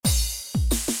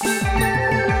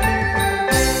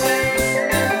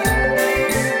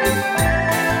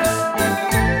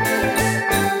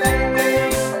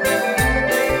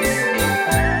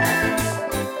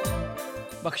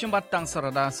ខ្ញុំបាទតាំងសា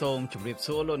រ៉ាសូមជម្រាប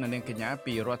សួរលោកអ្នកនាងកញ្ញា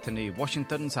ពីរដ្ឋធានី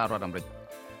Washington សហរដ្ឋអាមេរិក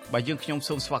បាទយើងខ្ញុំ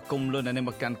សូមស្វាគមន៍លោកអ្នកនាង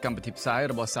មកកាន់កម្មវិធីផ្សាយ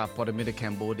របស់សារព័ត៌មាន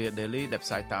Cambodia Daily ដែលផ្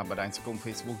សាយតាមបណ្ដាញសង្គម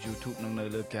Facebook YouTube និងនៅ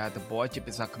លើគេហទំព័រជា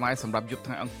ភាសាខ្មែរសម្រាប់យប់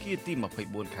ថ្ងៃអង្គារទី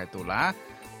24ខែតុលា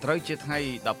ត្រូវជាថ្ងៃ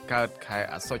10កើតខែ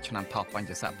អាសត់ឆ្នាំថោះបัญ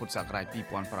ចស័កពុទ្ធសករាជ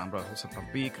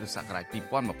2567គ្រិស្តសករាជ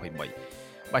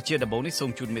2023បាទជាដំបូងនេះសូ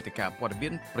មជូនមេត្តាព័ត៌មា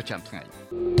នប្រចាំថ្ងៃ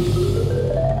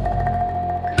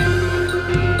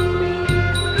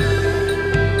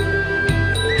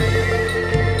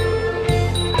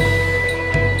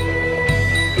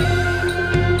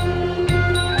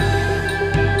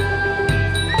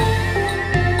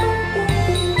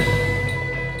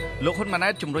លោកហ៊ុនម៉ាណែ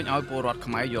តជំរុញឲ្យពលរដ្ឋ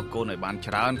ខ្មែរយកកូនឲ្យបាន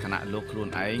ច្រើនខណៈលោកខ្លួន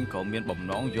ឯងក៏មានបំ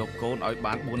ណងយកកូនឲ្យ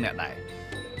បាន4នាក់ដែរ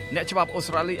អ្នកច្បាប់អូ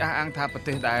ស្ត្រាលីអះអាងថាប្រ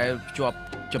ទេសដែលភ្ជាប់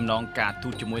ចំណងការទូ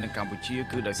តជាមួយនឹងកម្ពុជា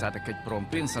គឺដោយសារតែកិច្ចព្រម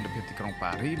ព្រៀងសន្តិភាពទីក្រុង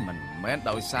ប៉ារីសមិនមែន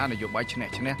ដោយសារនយោបាយឈ្នះ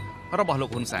របស់លោក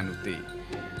ហ៊ុនសែននោះទេ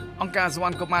អង្គការសវ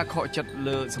ណ្ណកុមារខកចិត្ត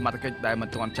លើសមត្ថកិច្ចដែលមិន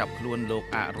ទាន់ចាប់ខ្លួនលោក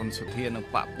អរុនសុធានិង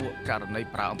បពពួកករណី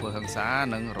ប្រើអំពើហិង្សា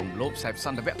និងរំលោភសេពស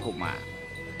ន្តិវៈកុមារ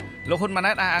លោកហ៊ុនម៉ា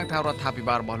ណែតអះអាងថារដ្ឋាភិ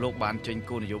បាលរបស់លោកបានចេញ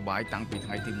គោលនយោបាយតាំងពីថ្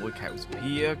ងៃទី1ខែឧស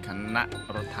ភាខណៈ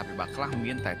រដ្ឋាភិបាលខ្លះ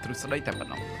មានតែទ្រឹស្ដីតែប៉ុ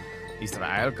ណ្ណោះអ៊ីស្រា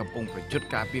អែលកំពុងប្រយុទ្ធ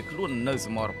ការពារខ្លួននៅស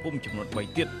មរភូមិចំនួន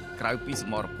3ទៀតក្រៅពីស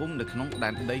មរភូមិនៅក្នុងដែ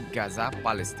នដីហ្គាហ្សា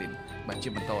ប៉ាឡេស្ទីនបាទជា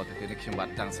បន្តទៅទៀតនេះខ្ញុំបាទ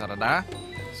តាំងសារ៉ា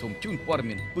សូមជូនព័ត៌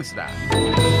មានពិស្ដា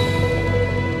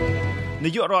នា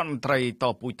យករដ្ឋមន្ត្រីត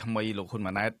ពូជថ្មីលោកហ៊ុន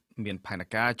ម៉ាណែតមានផែន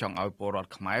ការចង់ឲ្យពលរដ្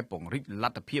ឋខ្មែរពង្រីកល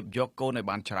ទ្ធភាពយកកូនឲ្យ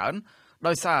បានច្រើន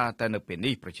ដោយសារតែនៅពេល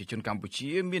នេះប្រជាជនកម្ពុជា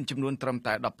មានចំនួនត្រឹម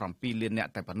តែ17លាននា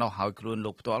ក់តែប៉ុណ្ណោះហើយខ្លួន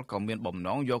លោកផ្ទាល់ក៏មានបំណ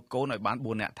ងយកកូនឲ្យបាន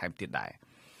4នាក់ថែមទៀតដែរ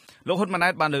លោកហ៊ុនម៉ាណែ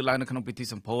តបានលើកឡើងនៅក្នុងពិធី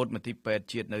សម្ពោធមន្ទីរពេទ្យ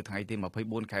ជាតិនៅថ្ងៃទី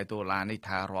24ខែតុលានេះ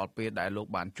ថារាល់ពេលដែលលោក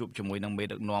បានជួបជាមួយនឹងមេ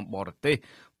ដឹកនាំបរទេស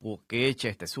ពួកគេ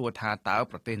ចេះតែសួរថាតើ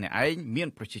ប្រទេសអ្នកឯងមាន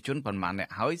ប្រជាជនប៉ុន្មានអ្នក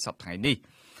ហើយសប្តាហ៍ថ្ងៃនេះ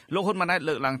លោកហ៊ុនម៉ាណែត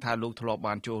លើកឡើងថាលោកធ្លាប់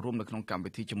បានចូលរួមនៅក្នុងកម្ម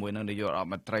វិធីជាមួយនឹងនាយករដ្ឋ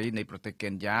មន្ត្រីនៃប្រទេសកេ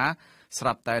នយ៉ាស្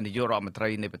រាប់តែនាយករដ្ឋមន្ត្រី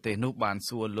នៃប្រទេសនោះបាន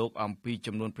សួរលោកអំពី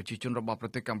ចំនួនប្រជាជនរបស់ប្រ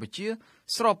ទេសកម្ពុជា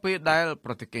ស្របពេលដែល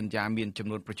ប្រទេសកេនយ៉ាមានចំ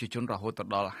នួនប្រជាជនរហូត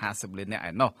ដល់50លាននាក់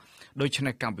ឯណោះដូច្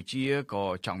នេះកម្ពុជាក៏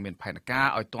ចង់មានផែនការ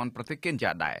ឲ្យទាន់ប្រទេសកេន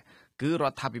យ៉ាដែរគឺរ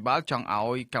ដ្ឋាភិបាលចង់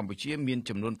ឲ្យកម្ពុជាមាន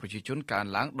ចំនួនប្រជាជនកើន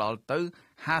ឡើងដល់ទៅ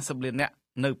50លាននាក់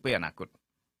នៅពេលអនាគត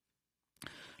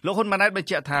លោកហ៊ុនម៉ាណែតបញ្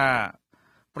ជាក់ថា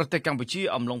ប្រទេសកម្ពុជា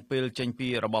អំឡុងពេលចេញពី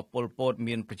របបប៉ុលពត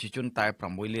មានប្រជាជនតែ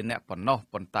6លាននាក់ប៉ុណ្ណោះ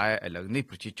ប៉ុន្តែឥឡូវនេះ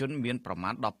ប្រជាជនមានប្រមា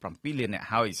ណ17លាននាក់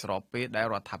ហើយស្របពេលដែល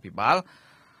រដ្ឋាភិបាល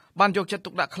បានយកចិត្ត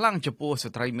ទុកដាក់ខ្លាំងចំពោះ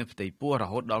ស្ត្រីមានផ្ទៃពោះរ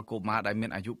ហូតដល់កុមារដែលមា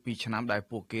នអាយុ2ឆ្នាំដែល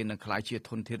ពួកគេនឹងក្លាយជា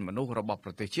ធនធានមនុស្សរបស់ប្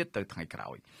រទេសជាតិទៅថ្ងៃក្រោ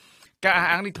យការអះ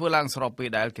អាងនេះធ្វើឡើងស្របពេល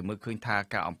ដែលគេមើលឃើញថា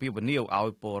ការអំពាវនាវឲ្យ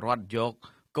ពលរដ្ឋយក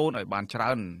កូនឲ្យបានច្រើ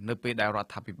ននៅពេលដែលរ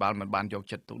ដ្ឋាភិបាលមិនបានយក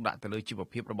ចិត្តទុកដាក់ទៅលើជីវ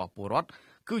ភាពរបស់ពលរដ្ឋ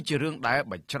គឺជារឿងដែល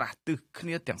បញ្ច្រាស់ទិសគ្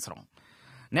នាទាំងស្រុង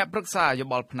អ្នកប្រឹក្សាយោ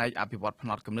បល់ផ្នែកអភិវឌ្ឍផ្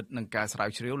នត់គំនិតនិងការស្រាវ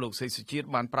ជ្រាវលោកសេសុជាតិ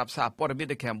បានប្រាប់សារព័ត៌មាន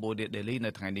The Cambodia Daily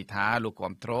នៅថ្ងៃនេះថាលោក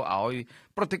គាំទ្រឲ្យ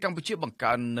ប្រទេសកម្ពុជាបង្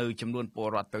កើននៅចំនួនពល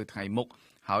រដ្ឋទៅថ្ងៃមុខ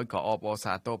ហើយក៏អបអរ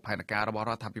សាទរផែនការរបស់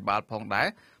រដ្ឋាភិបាលផងដែរ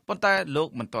ប៉ុន្តែលោក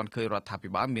មិនទាន់ឃើញរដ្ឋាភិ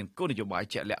បាលមានគោលនយោបាយ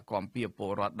ជាក់លាក់គាំពៀពល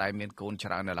រដ្ឋដែលមានកូនច្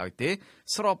រើននៅឡើយទេ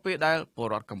ស្របពេលដែលពល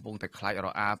រដ្ឋកំពុងតែខ្លាចរ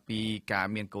អាពីការ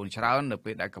មានកូនច្រើននៅ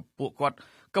ពេលដែលពួកគាត់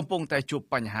កំពុងតែជួប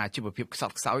បញ្ហាជីវភាពខ្ស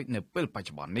ត់ខ្សោយនៅពេលបច្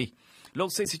ចុប្បន្ននេះលោក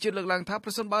សេសុជាតិលើកឡើងថាប្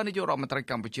រសិនបើនាយករដ្ឋមន្ត្រី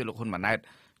កម្ពុជាលោកហ៊ុនម៉ាណែត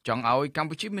ចង់ឲ្យកម្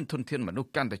ពុជាមានធនធានមនុស្ស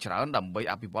កាន់តែច្រើនដើម្បី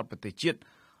អភិវឌ្ឍប្រទេសជាតិ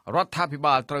រដ្ឋាភិ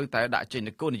បាលត្រូវតែដាក់ចេញ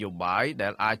នូវគោលនយោបាយដែ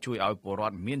លអាចជួយឲ្យពលរ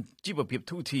ដ្ឋមានជីវភាព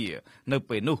ធូរធារនៅ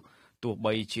ពេលនោះទោះ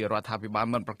បីជារដ្ឋាភិបាល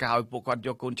មិនប្រកាសឲ្យពួកគាត់យ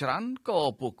កកូនច្រើនក៏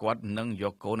ពួកគាត់នឹងយ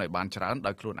កកូនឲ្យបានច្រើន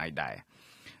ដោយខ្លួនឯងដែរ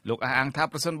លោកអះអាងថា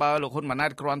ប្រសិនបើលោកហ៊ុនម៉ាណែ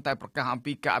តគ្រាន់តែប្រកាសអំ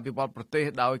ពីការអភិវឌ្ឍប្រទេស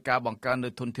ដោយការបង្កើននូ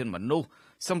វធនធានមនុស្ស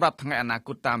សម្រាប់ថ្ងៃអនាគ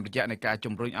តតាមរយៈនៃការ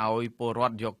ជំរុញឲ្យពលរ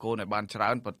ដ្ឋយកកូនឲ្យបានច្រើ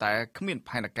នប៉ុន្តែគ្មាន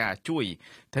ផែនការជួយ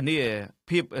ធានា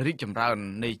ភាពរីកចម្រើន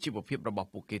នៃជីវភាពរបស់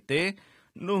ពួកគេទេ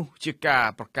នោះជាការ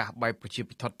ប្រកាសបែបប្រជា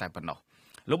ពិធដ្ឋតែប៉ុណ្ណោះ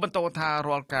លោកបន្តថា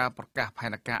រាល់ការប្រកាសផែ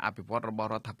នការអភិវឌ្ឍរបស់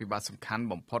រដ្ឋាភិបាលសំខាន់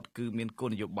បំផុតគឺមានគោល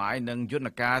នយោបាយនិងយន្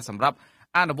តការសម្រាប់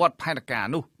អនុវត្តផែនការ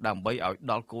នោះដើម្បីឲ្យ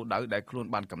ដល់គោលដៅដែលខ្លួន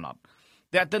បានកំណត់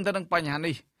តែទន្ទឹមនឹងបញ្ហា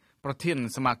នេះប្រធាន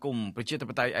សមាគមប្រជាធិ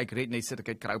បតេយ្យឯករាជ្យនៃសេដ្ឋ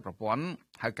កិច្ចក្រៅប្រព័ន្ធ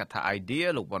ហៅកាត់ថា idea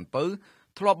លោកវ៉ាន់ពៅ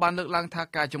ធ្លាប់បានលើកឡើងថា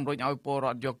ការជំរុញឲ្យពលរ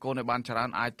ដ្ឋយកកូនឲ្យបានច្រើន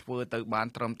អាចធ្វើទៅបាន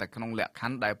ត្រឹមតែក្នុងលក្ខខ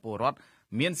ណ្ឌដែលពលរដ្ឋ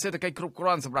មានសេដ្ឋកិច្ចគ្រប់គ្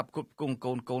រាន់សម្រាប់គ្រប់គ្រង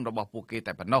កូនរបស់ពួកគេ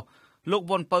តែប៉ុណ្ណោះលោក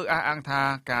វ៉ាន់ពៅអះអាងថា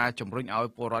ការជំរុញឲ្យ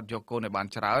ពលរដ្ឋយកកូនឲ្យបាន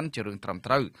ច្រើនជារឿងត្រឹម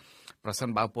ត្រូវប្រសិន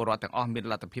បើពលរដ្ឋទាំងអស់មាន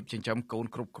លទ្ធភាពចិញ្ចឹមកូន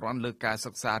គ្រប់គ្រាន់លើការ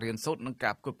សិក្សារៀនសូត្រនិង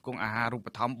ការផ្គត់ផ្គង់អាហារូប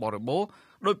ត្ថម្ភភបរិបូរ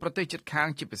ដោយប្រទេសជិតខាង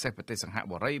ជាពិសេសប្រទេសសិង្ហ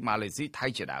បុរីម៉ាឡេស៊ីថៃ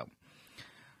ជាដើម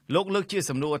លោកលើកជា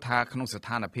សំណួរថាក្នុងស្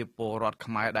ថានភាពពលរដ្ឋ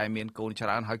ខ្មែរដែលមានកូនច្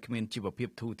រើនហើយគ្មានជីវភាព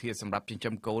ធូរធារសម្រាប់ចិញ្ចឹ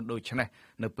មកូនដូច្នេះ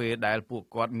នៅពេលដែលពួក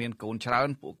គាត់មានកូនច្រើន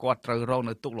ពួកគាត់ត្រូវរង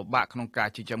នៅទុក្ខលំបាកក្នុងការ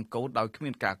ចិញ្ចឹមកូនដោយគ្មា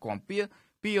នការគាំពារ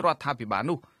ពីរដ្ឋាភិបាល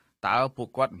នោះតើពួក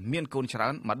គាត់មានកូនច្រើ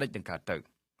នមកដេចនឹងកើត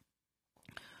ទៅ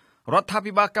រដ្ឋា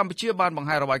ភិបាលកម្ពុជាបានបង្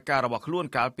ហាញរបាយការណ៍របស់ខ្លួន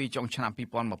កាលពីចុងឆ្នាំ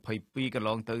2022កន្ល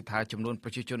ងទៅថាចំនួនប្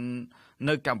រជាជន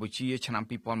នៅកម្ពុជាឆ្នាំ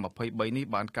2023នេះ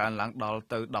បានកើនឡើងដល់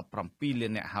ទៅ17លា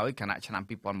ននាក់ហើយខណៈឆ្នាំ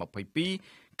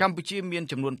2022កម្ពុជាមាន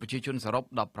ចំនួនប្រជាជនសរុប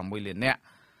16លាននាក់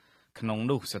ក្នុង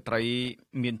នោះស្ត្រី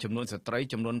មានចំនួនស្ត្រី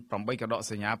ចំនួន8កដក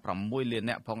សញ្ញា6លាន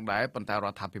នាក់ផងដែរប៉ុន្តែរ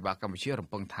ដ្ឋាភិបាលកម្ពុជារំ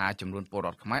ពឹងថាចំនួនពលរ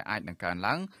ដ្ឋខ្មែរអាចនឹងកើន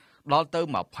ឡើងដល់ទៅ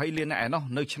20លាននាក់ឯណោះ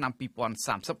នៅឆ្នាំ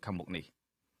2030ខាងមុខនេះ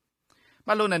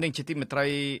បាទលោកអ្នកនាងជាទីមេត្រី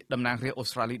តំណាងរាស្ត្រអូ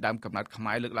ស្ត្រាលីដើមកំណើតខ្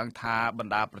មែរលើកឡើងថាប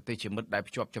ណ្ដាប្រទេសជាមិត្តដែល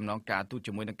ភ្ជាប់ចំណងការទូត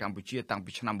ជាមួយនឹងកម្ពុជាតាំង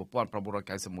ពីឆ្នាំ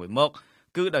1991មក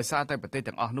គឺដោយសារតែប្រទេស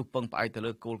ទាំងអស់នោះពឹងផ្អែកទៅ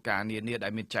លើគោលការណ៍នានាដែ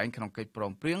លមានចែងក្នុងកិច្ចព្រ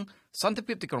មព្រៀងសន្តិ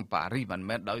ភាពទីក្រុងប៉ារីសមិន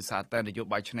មែនដោយសារតែនយោ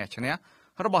បាយឈ្នះឈ្នះ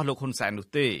របស់លោកហ៊ុនសែននោះ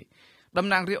ទេតំ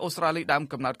ណាងរាស្ត្រអូស្ត្រាលីដើម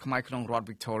កំណើតខ្មែរក្នុងរដ្ឋ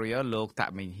Victoria លោកតា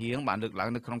ក់មីងហៀងបានលើកឡើង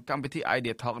នៅក្នុងកម្មវិធី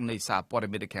Idea Talk នៃសារព័ត៌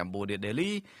មាន Cambodia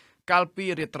Dailyកាលពី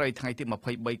រាត្រីថ្ងៃទី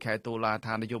23ខែតុលា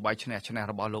ថានយោបាយឈ្នះឈ្នះ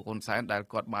របស់លោកហ៊ុនសែនដែល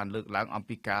គាត់បានលើកឡើងអំ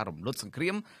ពីការរំលត់សង្គ្រា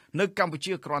មនៅកម្ពុ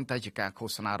ជាគ្រាន់តែជាការឃោ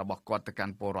សនារបស់គាត់ទៅកា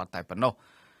ន់ពលរដ្ឋតែប៉ុណ្ណោះ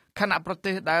ខណៈប្រ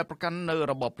ទេសដែលប្រកាន់នៅ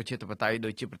របបប្រជាធិបតេយ្យដូ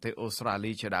ចជាប្រទេសអូស្ត្រា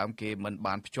លីជាដើមគេមិន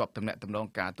បានភ្ជាប់ទំនាក់ទំនង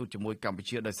ការទូតជាមួយកម្ពុ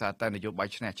ជាដោយសារតែនយោបាយ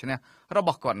ឈ្នះឈ្នះរប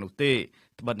ស់គាត់នោះទេ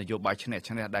ត្បិតនយោបាយឈ្នះ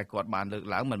ឈ្នះដែលគាត់បានលើក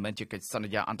ឡើងមិនមែនជាកិច្ចស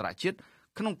ន្យាអន្តរជាតិ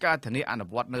ក្នុងការធានាអនុ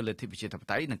វត្តនៅលទ្ធិប្រជាធិប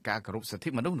តេយ្យនិងការគោរពសិទ្ធិ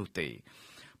មនុស្សនោះទេ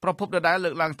ប្រពន្ធដដែលលើ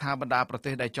កឡើងថាបណ្ដាប្រ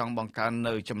ទេសដែលចង់បង្កើន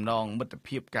នៅចំណងមិត្ត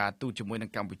ភាពការទូតជាមួយនឹ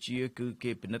ងកម្ពុជាគឺ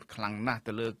គេពិនិត្យខ្លាំងណាស់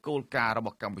ទៅលើគោលការណ៍រប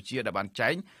ស់កម្ពុជាដែលបានចែ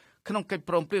ងក្នុងកិច្ច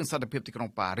ព្រមព្រៀងសន្តិភាពទីក្រុង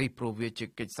ប៉ារីសព្រោះវាជា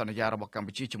កិច្ចសន្យារបស់កម្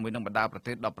ពុជាជាមួយនឹងបណ្ដាប្រ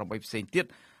ទេស18ផ្សេងទៀត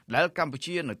ដែលកម្ពុ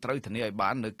ជានឹងត្រូវធានាឲ្យបា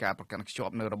ននៅការប្រកាន់ខ្ជា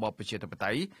ប់នៅរបបប្រជាធិប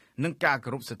តេយ្យនិងការគោ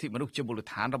រពសិទ្ធិមនុស្សជាមូល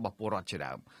ដ្ឋានរបស់ពលរដ្ឋជា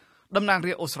ដើមតំណាង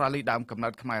រាស្ត្រអូស្ត្រាលីដើមកំណើ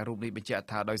តខ្មែររូបនេះបញ្ជាក់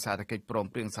ថាដោយសារតែកិច្ចព្រម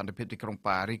ព្រៀងសន្តិភាពទីក្រុង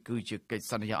ប៉ារីសគឺជាកិច្ច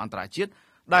សន្យាអន្តរជាតិ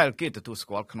ដែលគេទទួលស្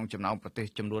គាល់ក្នុងចំណោមប្រទេស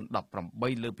ចំនួន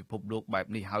18លើពិភពលោកបែប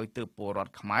នេះហើយទើបពលរដ្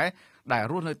ឋខ្មែរដែល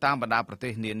រស់នៅតាមបណ្ដាប្រទេ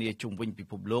សនានាជុំវិញពិ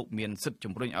ភពលោកមានសិទ្ធិ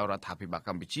ជំរុញឲ្យរដ្ឋាភិបាលក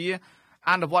ម្ពុជា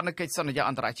អនុវត្តនូវកិច្ចសន្យា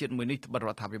អន្តរជាតិមួយនេះត្បិតរ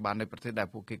ដ្ឋាភិបាលនៃប្រទេសដែល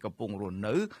ពួកគេកំពុងរស់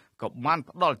នៅក៏បាន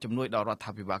ផ្ដល់ជំនួយដល់រដ្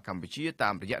ឋាភិបាលកម្ពុជាតា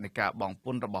មរយៈនៃការបង់ព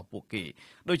ន្ធរបស់ពួកគេ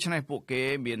ដូច្នេះពួកគេ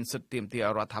មានសិទ្ធិទាមទារ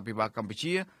ឲ្យរដ្ឋាភិបាលកម្ពុ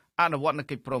ជាអនុវត្តនូវ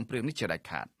កិច្ចព្រមព្រៀងនេះជាដាច់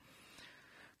ខាត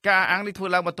ការអាងនេះធ្វើ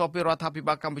ឡើងបន្ទាប់ពីរដ្ឋាភិ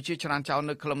បាលកម្ពុជាច្រានចោល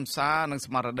នៅខ្លឹមសារនិង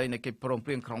ស្មារតីនៃកិច្ចព្រមព្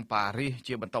រៀងក្រុងប៉ារីស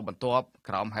ជាបន្តបន្ទាប់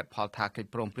ក្រោមហេតុផលថាកិច្ច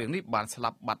ព្រមព្រៀងនេះបានស្លា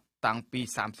ប់បាត់តាំងពី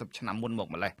30ឆ្នាំមុនមក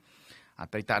ម្លេះអ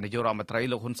តីតនាយករដ្ឋមន្ត្រី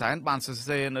លោកហ៊ុនសែនបានសរ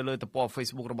សេរនៅលើទំព័រ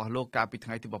Facebook របស់លោកកាលពីថ្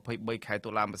ងៃទី23ខែតុ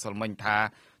លាម្សិលមិញថា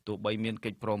ទោះបីមាន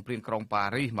កិច្ចព្រមព្រៀងក្រុងប៉ា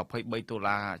រីស23តុ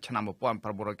លាឆ្នាំ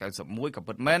1991ក៏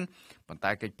ពិតមែនប៉ុន្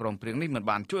តែកិច្ចព្រមព្រៀងនេះមិន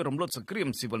បានជួយរំលត់សង្គ្រាម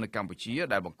ស៊ីវិលនៅកម្ពុជា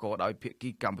ដែលបង្កដោយភាគី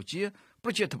កម្ពុជាប្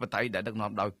រជាធិបតេយ្យដែលដឹក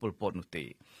នាំដោយប៉ុលពតនោះទេ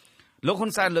លោកហ៊ុ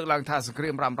នសែនលើកឡើងថាសង្គ្រា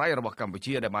មរ៉ាំរ៉ៃរបស់កម្ពុ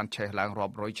ជាដែលបានឆេះឡើងរា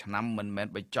ប់រយឆ្នាំមិនមែន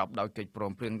បញ្ចប់ដោយកិច្ចព្រ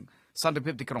មព្រៀងសន្តិ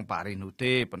ភាពទីក្រុងប៉ារីសនោះ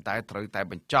ទេប៉ុន្តែត្រូវតែ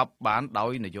បញ្ចប់បានដោ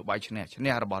យនយោបាយឈ្នះឈ្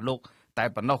នះរបស់លោកតែ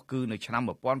ប៉ុណ្ណោះគឺនៅឆ្នាំ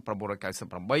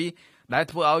1998ដែល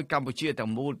ធ្វើឲ្យកម្ពុជាទាំ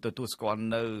ងមូលទទួលស្គាល់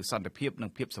នៅសន្តិភាពនិ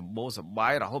ងភាពសម្បូរសប្បា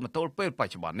យរហូតមកទល់ពេលប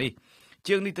ច្ចុប្បន្ននេះ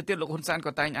ជាងនេះទៅទៀតលោកហ៊ុនសែន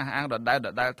ក៏តែងអះអាងដ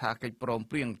ដែលថាកិច្ចព្រម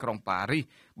ព្រៀងក្រុងប៉ារីស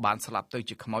បានស្លាប់ទៅ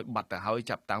ជាខ្មោចបាត់ទៅហើយ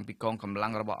ចាប់តាំងពីកងកម្លាំ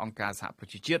ងរបស់អង្គការសហប្រ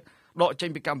ជាជាតិដកចេញ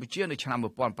ពីកម្ពុជានៅឆ្នាំ1993ម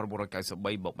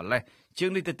កម្លេះជាង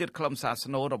នេះទៅទៀតខ្លឹមសារ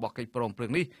ស្នូលរបស់កិច្ចព្រមព្រៀ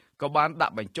ងនេះក៏បានដា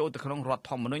ក់បញ្ចូលទៅក្នុងរដ្ឋ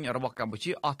ធម្មនុញ្ញរបស់កម្ពុ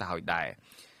ជាអស់ទៅហើយដែរ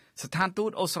ស្ថានទូ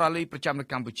តអូស្ត្រាលីប្រចាំនៅ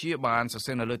កម្ពុជាបានសរ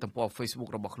សេរនៅលើទំព័រ Facebook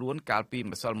របស់ខ្លួនកាលពី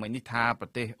ម្សិលមិញនេះថាប្រ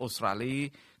ទេសអូស្ត្រាលី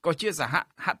ក៏ជាសហ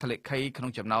ហត្ថលេខីក្នុ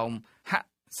ងចំណោម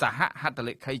សហហត្ថ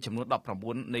លេខីចំនួន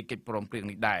19នៃកិច្ចព្រមព្រៀង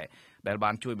នេះដែរដែល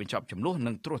បានជួយបញ្ចប់ចំនួន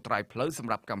និងត្រួសត្រាយផ្លូវស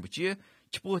ម្រាប់កម្ពុជា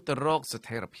ឆ្ពោះទៅរកស្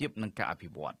ថិរភាពនិងការអភិ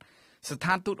វឌ្ឍស្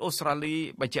ថានទូតអូស្ត្រាលី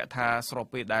បញ្ជាក់ថាស្រប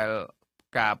ពេលដែល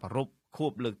ការប្រារព្ធខួ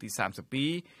បលើកទី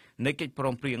32នៃកិច្ចព្រ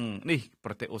មព្រៀងនេះ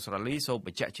ប្រទេសអូស្ត្រាលីសូមប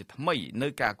ញ្ជាក់ជាថ្មីនៅ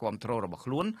ការគាំទ្ររបស់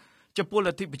ខ្លួនចំពោះល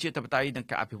ទ្ធិប្រជាធិបតេយ្យនិង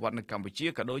ការអភិវឌ្ឍនៅកម្ពុជា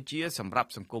ក៏ដូចជាសម្រាប់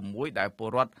សង្គមមួយដែលពល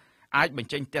រដ្ឋអាចប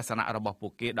ញ្ចេញទស្សនៈរបស់ពួ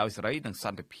កគេដោយសេរីនិងស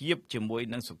ន្តិភាពជាមួយ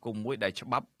នឹងសង្គមមួយដែលច្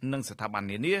បាប់និងស្ថាប័ន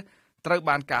នានាត្រូវ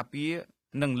បានការពារ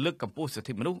និងលើកកម្ពស់សិទ្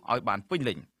ធិមនុស្សឲ្យបានពេញ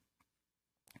លេញ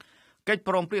កិច្ច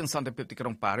ព្រមព្រៀងសន្តិភាពទីក្រុ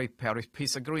ងប៉ារីស Paris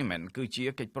Peace Agreement គឺជា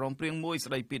កិច្ចព្រមព្រៀងមួយ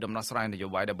ស្តីពីដំណោះស្រាយនយោ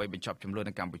បាយដើម្បីបញ្ចប់ជម្លោះ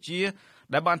នៅកម្ពុជា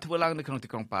ដែលបានធ្វើឡើងនៅក្នុងទី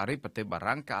ក្រុងប៉ារីសប្រទេសបា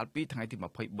រាំងកាលពីថ្ងៃទី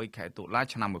23ខែតុលា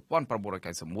ឆ្នាំ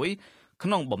1991ក្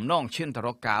នុងបំណងឈានទៅរ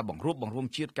កការបង្រួបបង្រួម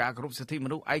ជាតិការគោរពសិទ្ធិម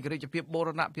នុស្សឯករាជ្យភាពបូរ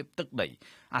ណភាពទឹកដី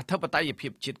អធិបតេយ្យភា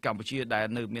ពជាតិកម្ពុជាដែល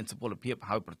នៅមានសុពលភាព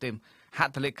ហើយប្រទេសហ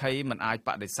ត្ថលេខីមិនអាចប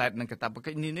ដិសេធនឹងកាតព្វកិ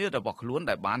ច្ចនានារបស់ខ្លួន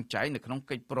ដែលបានចែងនៅក្នុង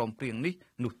កិច្ចព្រមព្រៀងនេះ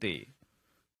នោះទេ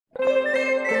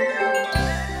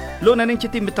លោកអ្នកនាងជា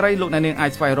ទីមេត្រីលោកអ្នកនាងអា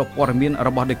ចស្វែងរកព័ត៌មានរ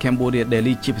បស់ The Cambodia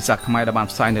Daily ជាភាសាខ្មែរដែលបាន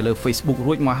ផ្សាយនៅលើ Facebook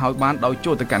រួចមកហើយបានដោយ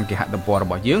ចូលទៅកាន់គេហទំព័ររ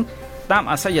បស់យើងតាម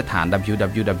អាសយដ្ឋាន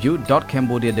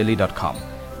www.cambodiadaily.com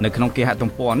នៅក្នុងគេហទំ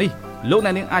ព័រនេះលោកអ្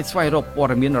នកនាងអាចស្វែងរកព័ត៌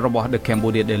មានរបស់ The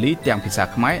Cambodia Daily ទាំងភាសា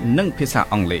ខ្មែរនិងភាសា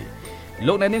អង់គ្លេស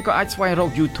លោកអ្នកនាងក៏អាចស្វែងរក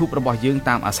YouTube របស់យើង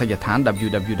តាមអាសយដ្ឋាន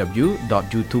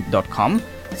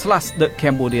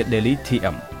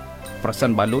www.youtube.com/thecambodiadailytm ប្រសិន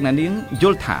បើលោកអ្នកនាងយ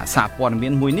ល់ថាសារព័ត៌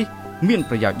មានមួយនេះមាន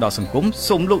ប្រយោជន៍ដល់សង្គម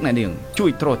សូមលោកអ្នកនាងជួ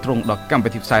យទ្រទ្រង់ដល់កម្មវិ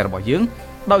ធីផ្សាយរបស់យើង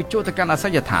ដោយចូលទៅកាន់អាស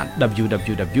យដ្ឋាន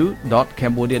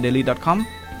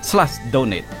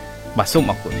www.cambodiadaily.com/donate បាទសូម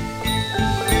អរគុណ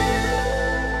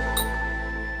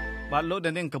បាទលោកអ្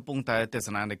នកនាងកំពុងតែទស្ស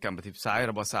នានៃកម្មវិធីផ្សាយ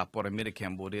របស់សារព័ត៌មាន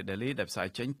Cambodia Daily ដែលផ្សាយ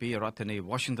ចេញពីរដ្ឋធានី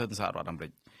Washington សហរដ្ឋអាមេរិ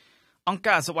កអង្គ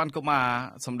ការសវណ្ណកុមារ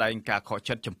សម្ដែងការខក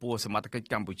ចិត្តចំពោះសមត្ថកិច្ច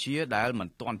កម្ពុជាដែលមិន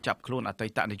ទាន់ចាប់ខ្លួនអតី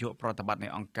តនាយកប្រតិបត្តិនៃ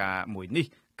អង្គការមួយនេះ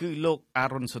គឺលោកអ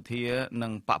រុនសុធានិ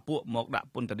ងបពពួកមកដាក់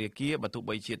ពន្ធនាគារបើទោះ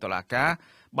បីជាតុលាការ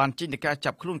បានចេញដីកា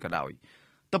ចាប់ខ្លួនក៏ដោយ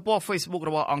ទំព័រ Facebook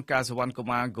របស់អង្គការសវណ្ណកុ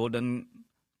មារ Golden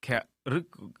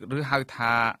ឬហៅ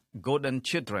ថា Golden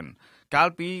Children កាល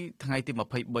ពីថ្ងៃទី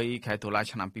23ខែតុលា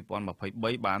ឆ្នាំ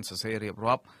2023បានសរសេររៀប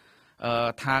រាប់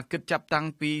ថាគិតចាប់តាំង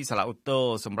ពីសាលាឧទ្ធរ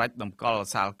សម្រាប់តម្កល់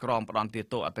សាលក្រមផ្ដន្ទា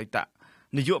ទោសអតីត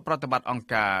នាយកប្រតិបត្តិអង្គ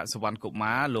ការសវណ្ណកុ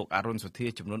មារលោកអរុនសុធា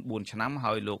ចំនួន4ឆ្នាំ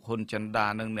ហើយលោកហ៊ុនចិនដា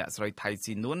និងអ្នកស្រីថៃ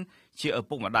ស៊ីនួនជាឪ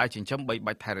ពុកម្ដាយចិញ្ចឹម3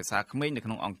បាច់ថែរក្សាក្មេងនៅក្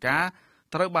នុងអង្គការ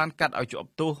ត្រូវបានកាត់ឲ្យជាប់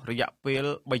ទោសរយៈពេល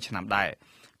3ឆ្នាំដែរ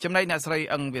ចំណែកអ្នកស្រី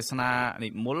អឹងវាសនានិ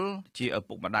មលជាឪ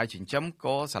ពុកម្ដាយចិញ្ចឹម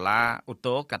ក៏សាលាឧទ្ធ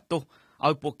រកាត់ទោស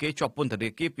ឲ្យពួកគេជាប់ពន្ធនា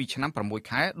គារ2ឆ្នាំ6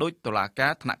ខែដោយតុលាកា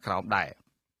រថ្នាក់ក្រោមដែរ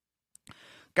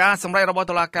ការសម្ដែងរបស់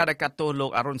តុលាការដែលកាត់ទោសលោ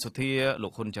កអរុនសុធាលោ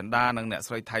កហ៊ុនចិនដានិងអ្នក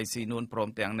ស្រីថៃស៊ីនួនព្រម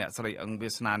ទាំងអ្នកស្រីអឹងវា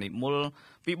សនានិមល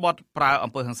ពីបទប្រើអំ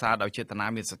ពើហិង្សាដោយចេតនា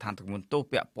មានស្ថានទម្ងន់ទោស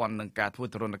ពាក់ព័ន្ធនឹងការធ្វើ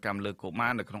ទរណកម្មលើកុមា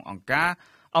រនៅក្នុងអង្គការ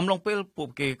អំឡុងពេលពួក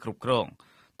គេគ្រប់គ្រង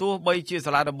ទោះបីជា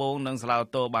សាលាដំបងនិងសាលាឧ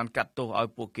ទ្ធរបានកាត់ទោសឲ្យ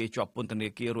ពួកគេជាប់ពន្ធនា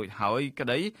គាររួចហើយក្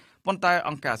តីប៉ុន្តែ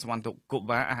អង្គការសវណ្ណកុ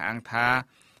មារអះអាងថា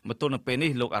មកទល់នៅពេល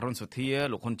នេះលោកអរុនសុធា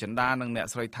លោកហ៊ុនចិនដានិងអ្នក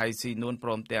ស្រីថៃស៊ីនួនព្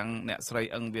រមទាំងអ្នកស្រី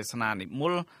អឹងវាសនានិម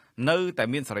លនៅតែ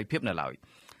មានសេរីភាពនៅឡើយ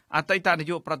អតីតនា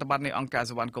យកប្រតិបត្តិនៃអង្គការ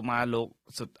សវណ្ណកុមារលោក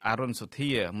អរុនសុ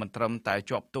ធាមិនត្រឹមតែ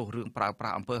ជាប់ទោសរឿងប្រើប្រា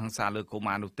ស់អំពើហិង្សាលើកុ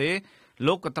មារនោះទេ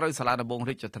លោកក៏ត្រូវសាលាដំបង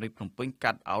រាជធានីភ្នំពេញ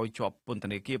កាត់ឲ្យជាប់ពន្ធ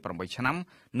នាគារ8ឆ្នាំ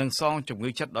និងសងជំងឺ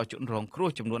ចិត្តដល់ជនរងគ្រោះ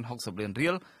ចំនួន60លានរៀ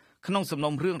លក្នុងសំ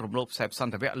ណុំរឿងរំលោភសេពស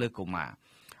ន្តិវៈលើកុមារ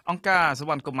អង្គការសវ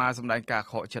ណ្ណកុមារសម្ដែងការ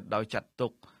ខកចិត្តដោយចាត់ទុ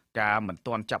កការមិន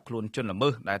ទាន់ចាប់ខ្លួនជនល្មើ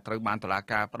សដែលត្រូវបានតុលា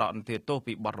ការផ្តន្ទាទោស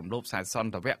ពីបទរំលោភខ្សែស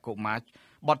ន្តិវៈកុមារ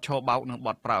បទឆោបោកនិងប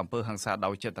ទប្រើអំពើហិង្សាដោ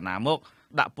យចេតនាមក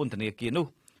ដាក់ពន្ធនាគារនោះ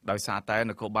ដោយសារតែ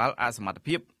នគរបាលអសមត្ថ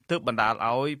ភាពទើបបណ្ដាល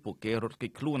ឲ្យពួកគេរត់គេ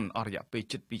ចខ្លួនអស់រយៈពេល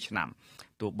ជិត2ឆ្នាំ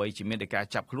ទោះបីជាមានដីកា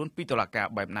ចាប់ខ្លួនពីតុលាការ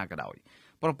បែបណាក៏ដោយ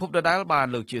ប្រពន្ធដដែលបាន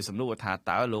លើកជាសំណួរថា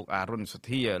តើលោកអរុនសុ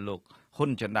ធាលោកហ៊ុន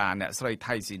ចិនដាអ្នកស្រី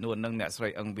ថៃស៊ីនួននិងអ្នកស្រី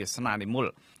អឹងវាសនានិមល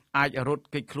អាចរត់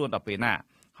គេចខ្លួនដល់ពេលណា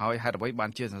ហើយហេតុអ្វីបា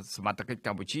នជាសមត្ថកិច្ចក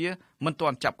ម្ពុជាមិនទា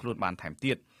ន់ចាប់ខ្លួនបានថែម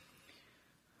ទៀត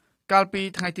កាលពី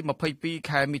ថ្ងៃទី22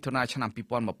ខែមិថុនាឆ្នាំ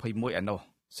2021ឯណោះ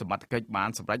សមត្ថកិច្ចបាន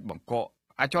សម្រេចបង្កក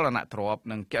អចលនទ្រព្យ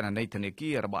និងគណនីធនាគា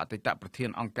ររបស់អតីតប្រធាន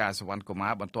អង្គការសវណ្ណកុមា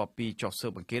របន្ទាប់ពីចុះស៊ើ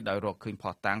បអង្កេតដោយរកឃើញភ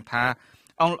ស្តុតាងថា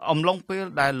អំឡុងពេល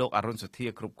ដែលលោកអរុនសុធា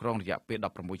គ្រប់គ្រងរយៈពេល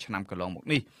16ឆ្នាំកន្លងមក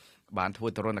នេះបានធ្វើ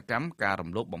ទរណកម្មការរំ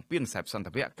លោភបំពានសេពសន្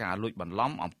តិវៈការលួចបន្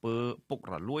លំអំពើពុក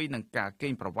រលួយនិងការកេ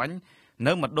ងប្រវ័ញ្ច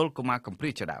នៅមណ្ឌលកុមារកំព្រា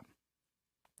ជាដើម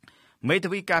មេធា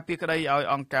វីការពារក្តីឲ្យ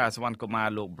អង្គការសវណ្ណកុមារ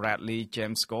លោក Bradley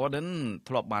James Gordon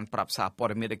ធ្លាប់បានប្រាប់សារព័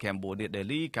ត៌មាន The Cambodia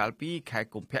Daily កាលពីខែ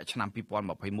កុម្ភៈឆ្នាំ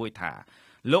2021ថា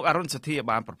លោកអរុនសុធា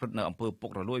បានប្រព្រឹត្តនៅអំពើពុ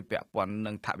ករលួយពាក់ព័ន្ធ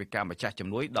នឹងថវិកាម្ចាស់ជំ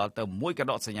នួយដល់ទៅ1ក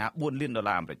ដកសញ្ញា$4លាន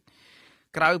អាមេរិក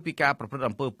ក្រៅពីការប្រព្រឹត្ត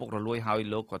អំពើពុករលួយហើយ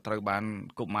លោកក៏ត្រូវបាន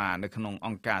កុមារនៅក្នុងអ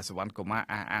ង្គការសវណ្ណកុមារ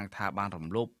អះអាងថាបានរំ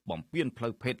លោភបំពានផ្លូ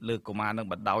វភេទលើកុមារនិង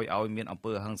បណ្ដោយឲ្យមានអំ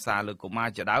ពើហិង្សាលើកុមារ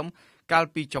ជាដើមកាល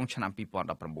ពីចុងឆ្នាំ2019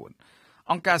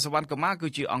អង្គការសវណ្ណកុមារគឺ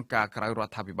ជាអង្គការក្រៅរ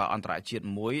ដ្ឋាភិបាលអន្តរជាតិ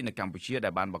មួយនៅកម្ពុជាដែ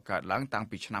លបានបង្កើតឡើងតាំង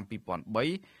ពីឆ្នាំ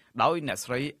2003ដោយអ្នក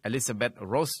ស្រី Elizabeth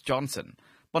Rose Johnson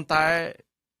ប៉ុន្តែ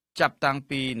ចាប់តាំង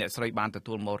ពីអ្នកស្រីបានទ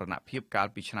ទួលមរណភាពកាល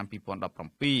ពីឆ្នាំ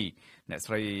2017អ្នក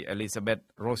ស្រី Elizabeth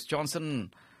Rose Johnson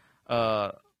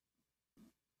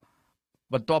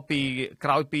បន្ទាប់ពីក្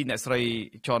រោយពីអ្នកស្រី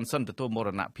Johnson ទទួលមរ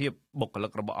ណភាពបុគ្គលិ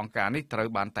ករបស់អង្គការនេះត្រូវ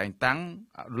បានតែងតាំង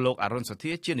លោកអរុនសុ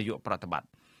ធាជានាយកប្រតិបត្តិ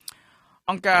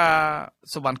អង្គការ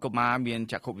សុវណ្ណកុមារមាន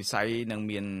ចក្ខុវិស័យនិង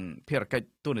មានភារកិច្ច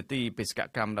ទូនាទីបេសក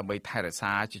កម្មដើម្បីថែរក្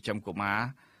សាចិញ្ចឹមកុមារ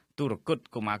ទូរគត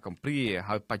កុមារកំព្រា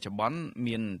ហើយបច្ចុប្បន្ន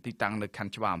មានទីតាំងនៅខ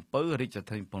ណ្ឌច្បារអំពៅរាជ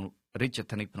ធា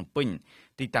នីភ្នំពេញ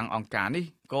ទីតាំងអង្គការនេះ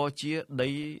ក៏ជាដី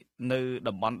នៅ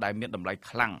តំបន់ដែលមានតម្លៃ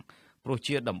ខ្លាំងព្រោះ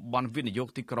ជាតំបន់វិនិយោគ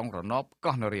ទីក្រុងរណប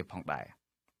កោះនរាផងដែរ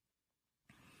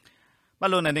បាទ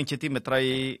លោកអ្នកនាងជាទីមេត្រី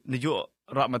នាយក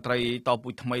រដ្ឋមន្ត្រីតពូ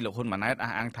ជថ្មីលោកហ៊ុនម៉ាណែត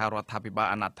អះអាងថារដ្ឋាភិបាល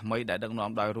អាណត្តិថ្មីដែលដឹក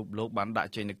នាំដោយរូបលោកបានដា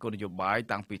ក់ចេញនូវគោលនយោបាយ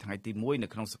តាំងពីថ្ងៃទី1នៅ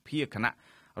ក្នុងសភាគណៈ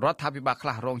រដ្ឋាភិបាលខ្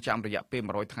លះរងចាំរយៈពេល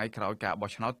100ថ្ងៃក្រោយការបោះ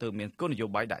ឆ្នោតទើបមានគោលនយោ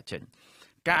បាយដាក់ចេញ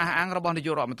ការអះអាងរបស់នាយ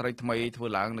ករដ្ឋមន្ត្រីថ្មីធ្វើ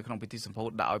ឡើងនៅក្នុងពិធីសម្ពោ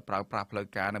ធដាក់ឲ្យប្រើប្រាស់ផ្លូវ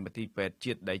ការនៅមន្ទីរពេទ្យ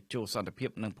ជាតិដែលចូលសន្តិភាព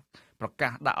និងប្រកា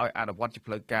សដាក់ឲ្យអនុវត្តជា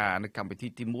ផ្លូវការនៅកម្មវិធី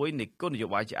ទី1នៃគោលនយោ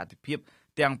បាយជាអាទិភាព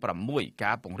ទាំង6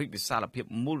ការពង្រីកវិសាលភាព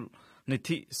មូលនិ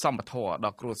ធិសម្បត្តិដ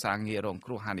ល់គ្រួសារងាយរងគ្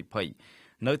រោះហានិភ័យ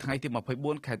នៅថ្ងៃទី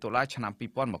24ខែតុលាឆ្នាំ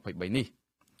2023នេះ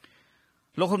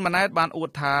លោកហ៊ុនម៉ាណែតបានអួត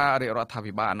ថារាជរដ្ឋា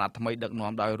ភិបាលអាណត្តិថ្មីដឹក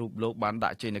នាំដោយរូបលោកបានដា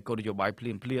ក់ចេញនូវគោលនយោបាយភ្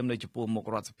លាមៗនៅចំពោះមុខ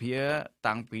រដ្ឋសភា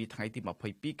តាំងពីថ្ងៃទី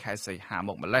22ខែសីហាម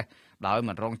កម្លេះដោយ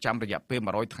មិនរងចាំរយៈពេល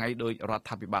100ថ្ងៃដោយរដ្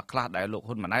ឋាភិបាលខ្លះដែលលោក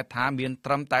ហ៊ុនម៉ាណែតថាមាន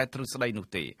ត្រឹមតែទ្រឹស្ដីនោះ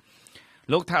ទេ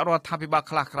លោកថារដ្ឋាភិបាល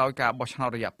ខ្លះក្រោយការបោះឆ្នោត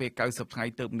រយៈពេល90ថ្ងៃ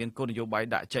ទើបមានគោលនយោបាយ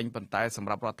ដាក់ចេញប៉ុន្តែសម្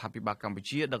រាប់រដ្ឋាភិបាលកម្ពុ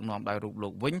ជាដឹកនាំដោយរូបលោ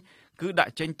កវិញគឺដា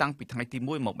ក់ចេញតាំងពីថ្ងៃទី1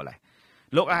មកម្លេះ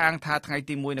លោកអះអាងថាថ្ងៃ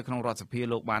ទី1នៅក្នុងរដ្ឋសភា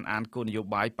លោកបានអានគោលនយោ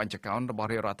បាយបញ្ចកោណរបស់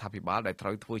រាជរដ្ឋាភិបាលដែលត្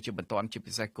រូវធ្វើជាបន្ទាន់ជា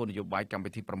ពិសេសគោលនយោបាយកម្ម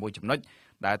វិធី6ចំណុច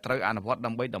ដែលត្រូវអនុវត្ត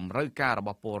ដើម្បីតម្រូវការរប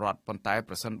ស់ពលរដ្ឋប៉ុន្តែ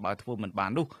ប្រសិនបើធ្វើមិនបា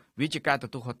ននោះវាជាការទ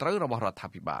ទួលខុសត្រូវរបស់រដ្ឋា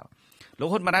ភិបាលលោក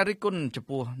ហ៊ុនម៉ាណែតរិះគន់ចំ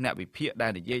ពោះអ្នកវិភាគដែ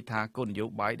លនិយាយថាគោលនយោ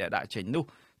បាយដែលដាក់ចេញនោះ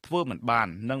ធ្វើមិនបាន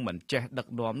និងមិនចេះដឹក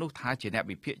នាំនោះថាជាអ្នក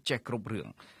វិភាគចេះគ្រប់រឿង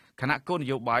គណៈគោលន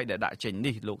យោបាយដែលដាក់ចេញ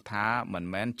នេះលោកថាមិន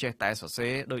មែនចេះតែសរសេ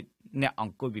រដោយអ្នកអ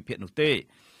ង្គុយវិភាគនោះទេ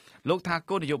លោកថា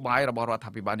គោលនយោបាយរបស់រដ្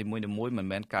ឋាភិបាលនីមួយៗមិន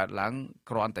មែនកើតឡើង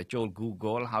គ្រាន់តែចូល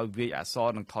Google ហើយវាយអក្សរ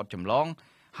និងថតចម្លង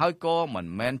ហើយក៏មិន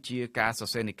មែនជាការសរ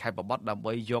សេរនិក្ខេបបទដើម្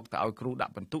បីយកទៅឲ្យគ្រូដា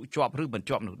ក់បន្ទុកជាប់ឬមិន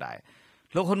ជាប់នោះដែរ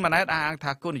លោកហ៊ុនម៉ាណែតអះអាង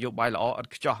ថាគោលនយោបាយល្អឥត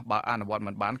ខ្ចោះបើអនុវត្ត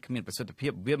មិនបានគ្មានប្រសិទ្ធភា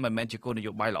ពវាមិនមែនជាគោលន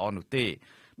យោបាយល្អនោះទេ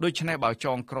ដូច្នេះបើច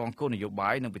ងក្រងគោលនយោបា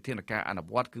យនិងវិធានការអនុ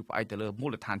វត្តគឺផ្អែកទៅលើមូ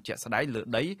លដ្ឋានជាក់ស្ដែងលើ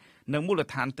ដីនិងមូល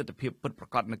ដ្ឋានទិដ្ឋភាពពិតប្រា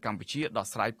កដនៅកម្ពុជាដោះ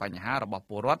ស្រាយបញ្ហារបស់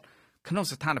ពលរដ្ឋក្នុង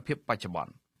ស្ថានភាពបច្ចុប្បន្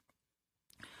ន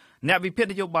អ្នកវិភាគ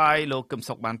នយោបាយលោកកឹម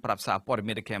សុខបានប្រាប់សារព័ត៌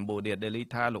មាននៅ Cambodia Daily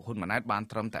ថាលោកហ៊ុនម៉ាណែតបាន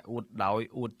ត្រឹមតែ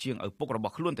អួតជាងឪពុករប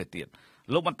ស់ខ្លួនទៅទៀត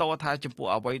លោកបន្តថាចំពោះ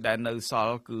អ្វីដែលនៅស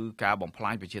ល់គឺការបំផ្លា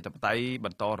ញប្រជាធិបតេយ្យប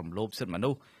ន្តរំលោភសិទ្ធិមនុ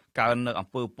ស្សកើននៅអំ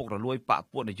ពើពុករលួយបក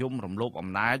ពួកនិយមរំលោភអំ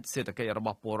ណាចសេដ្ឋកិច្ចរប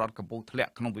ស់ពលរដ្ឋកំពុងធ្លា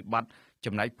ក់ក្នុងវិបត្តិ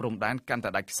ចំណែកព្រំដែនកាន់តែ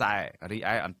ដាច់ខ្សែរី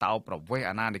ឯអន្តោប្រវេសន៍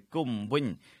អាណានិគមវិញ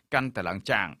កាន់តែឡើង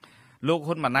ចាងលោក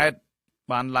ហ៊ុនម៉ាណែត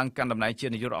បានឡើងកាន់តំណែងជា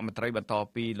នាយករដ្ឋមន្ត្រីបន្ត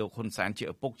ពីលោកហ៊ុនសែនជា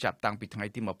ឪពុកចាប់តាំងពីថ្ងៃ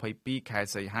ទី22ខែ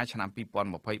សីហាឆ្នាំ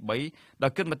2023ដោ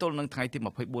យគិតមកទល់នឹងថ្ងៃទី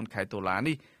24ខែតុលា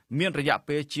នេះមានរយៈ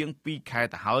ពេលជាង2ខែ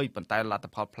ទៅហើយប៉ុន្តែលទ្ធ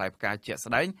ផលផ្លែផ្កាជាក់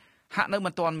ស្ដែងហាក់នៅ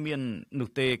មិនទាន់មាននោះ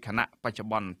ទេខណៈបច្ចុប្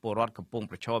បន្នពលរដ្ឋកំពុង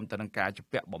ប្រឈមទៅនឹងការជំ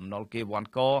ពាក់បំណុលគេវ័ន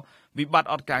កវិបត្តិ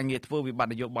អត់ការងារធ្វើវិបត្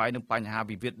តិនយោបាយនិងបញ្ហា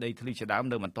វិវាទដីធ្លីជាដើម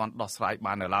នៅមិនទាន់ដោះស្រាយ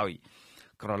បាននៅឡើយ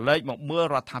ក្រឡេកមកមើល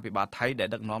រដ្ឋាភិបាលថៃដែល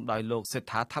ដឹកនាំដោយលោកសេ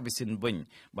ដ្ឋាថាវិសិនវិញ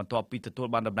បន្ទាប់ពីទទួល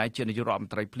បានតំណែងជានាយករដ្ឋម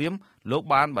ន្ត្រីភ្លាមលោក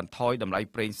បានបន្ថយតម្លៃ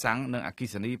ប្រេងសាំងនិងអគ្គិ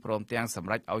សនីព្រមទាំងសម្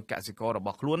រេចឲ្យកសិកររប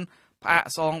ស់ខ្លួនផ្អាក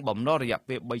សងបំណុលរយៈ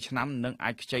ពេល3ឆ្នាំនិងអា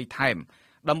ចខ្ចីថែម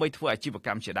ដើម្បីធ្វើអាជីវក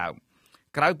ម្មជាដើម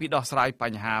ក្រៅពីដោះស្រាយប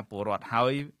ញ្ហាពលរដ្ឋហើ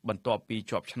យបន្ទាប់ពី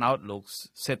ជាប់ឆ្នោតលោក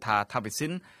សេដ្ឋាថាវិសិ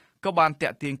នក៏បានតា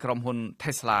ក់ទាញក្រុមហ៊ុន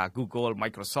Tesla, Google,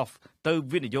 Microsoft ទៅ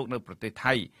វិនិយោគនៅប្រទេស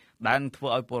ថៃដែលធ្វើ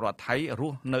ឲ្យពលរដ្ឋថៃរ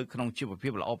ស់នៅក្នុងជីវភា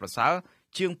ពល្អប្រសើរ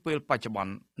ជាងពេលបច្ចុប្បន្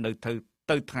ននៅ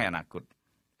ទៅថ្ងៃអនាគត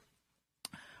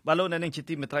បាទលោកអ្នកនាងជា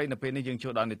ទីមេត្រីនៅពេលនេះយើងចូ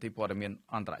លដល់នីតិព័ត៌មាន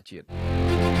អន្តរជាតិ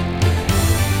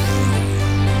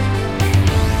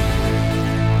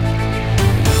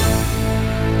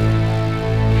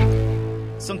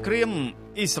សង្គ្រាម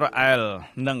អ៊ីស្រាអែល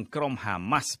និងក្រុមហា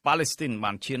ម៉ាស់ប៉ាឡេស្ទីន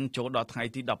បានឈានចូលដល់ថ្ងៃ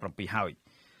ទី17ហើយ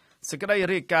សេចក្តី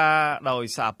រាយការណ៍ដោយ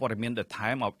សារព័ត៌មាន The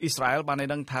Times of Israel បានឲ្យ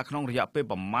ដឹងថាក្នុងរយៈពេល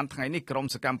ប្រមាណថ្ងៃនេះក្រុម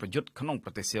សកម្មប្រយុទ្ធក្នុងប្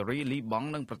រទេសសេរីលីបង់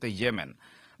និងប្រទេសយេម៉ែន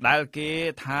ដែលគេ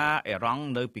ថាអ៊ីរ៉ង់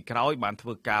នៅពីក្រោយបានធ្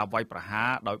វើការវាយប្រហារ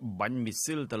ដោយបាញ់មី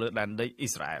ស៊ីលទៅលើដែនដីអ៊ី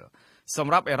ស្រាអែលស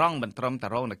ម្រាប់អ៊ីរ៉ង់មិនត្រឹមតែ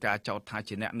រងនឹងការចោទថា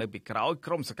ជាអ្នកនៅពីក្រោយ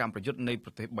ក្រុមសកម្មប្រយុទ្ធនៃប្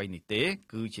រទេស3នេះទេ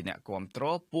គឺជាអ្នកគាំទ្រ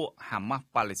ពួកហាម៉ាស់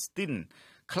ប៉ាឡេស្ទីន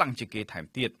ខ្លាំងជាងគេថែម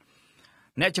ទៀត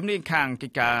អ្នកជំនាញខាងកិ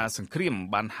ច្ចការសង្គ្រាម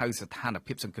បានហៅស្ថាន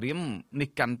ភាពសង្គ្រាមនេះ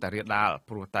កាន់តែរាលដាល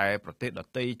ព្រោះតែប្រទេសដ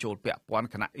ទៃចូលពាក់ព័ន្ធ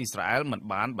គណៈអ៊ីស្រាអែលមិន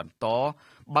បានបន្ត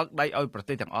បើកដៃឲ្យប្រ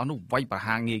ទេសទាំងអស់នោះវាយប្រ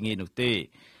ហារងាយៗនោះទេ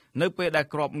នៅពេលដែល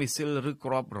គ្រាប់មីស៊ីលឬ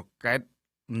គ្រាប់រ៉ុកែត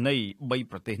នៃ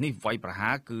3ប្រទេសនេះវាយប្រហា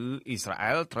រគឺអ៊ីស្រា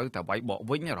អែលត្រូវតែវាយបក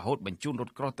វិញរហូតបញ្ជូនរថ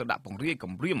ក្រោះទៅដាក់ពង្រាយ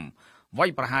គំរាមវាយ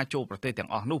ប្រហារចូលប្រទេសទាំង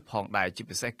អស់នោះផងដែរជា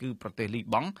ពិសេសគឺប្រទេសលី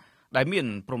បង់ដែលមាន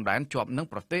ព្រំដែនជាប់នឹង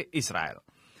ប្រទេសអ៊ីស្រាអែល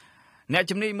អ្នក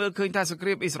ជំនាញមើលឃើញថាសង្គ្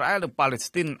រាមអ៊ីស្រាអែលនិងប៉ាឡេ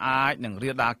ស្ទីនអាចនឹងរា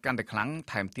លដាលកាន់តែខ្លាំង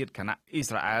ថែមទៀតខណៈអ៊ី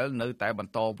ស្រាអែលនៅតែប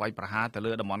ន្តវាយប្រហារទៅ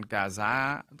លើតំបន់ហ្គាហ្សា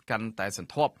កាន់តែស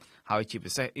ន្ធាប់ហើយជា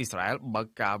ពិសេសអ៊ីស្រាអែលបើក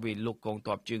ការវាយលុកកង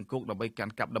ទ័ពជើងគោកដើម្បីកា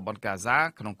ន់កាប់តំបន់ហ្គាហ្សា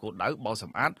ក្នុងគោលដៅបោសស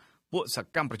ម្អាតពួកស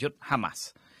កម្មប្រយុទ្ធហាម៉ាស់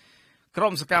ក្រុ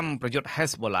មសកម្មប្រយុទ្ធ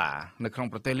Hezbollah នៅក្នុង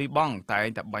ប្រទេសលីបង់តែង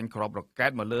តែបាញ់គ្រាប់រ៉ុកែ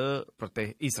តមកលើប្រទេស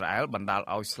អ៊ីស្រាអែលបណ្ដាល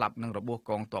ឲ្យស្លាប់និងរបួស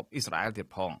កងទ័ពអ៊ីស្រាអែលទៀត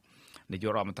ផងនាយ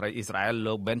ករដ្ឋមន្ត្រីអ៊ីស្រាអែល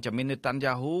លោក Benjamin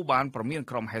Netanyahu បានប្រមាន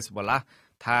ក្រុម Hezbollah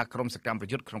ថាក្រុមសកម្មប្រ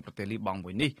យុទ្ធក្នុងប្រទេសលីបង់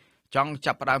មួយនេះចង់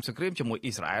ចាប់ផ្ដើមសង្គ្រាមជាមួយ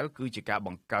អ៊ីស្រាអែលគឺជាការប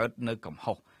ង្កើតនៅកំ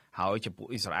ហុសហើយចំពោះ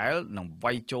អ៊ីស្រាអែលនឹង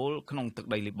វាយចូលក្នុងទឹក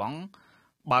ដីលីបង់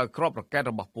បើគ្រាប់រ៉ុកែត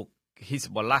របស់ពួក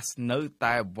Hezbollah នៅ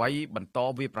តែវាយបន្ត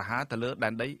វាយប្រហារទៅលើដែ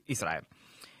នដីអ៊ីស្រាអែល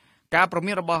ការប្រ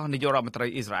មានរបស់នាយករដ្ឋមន្ត្រី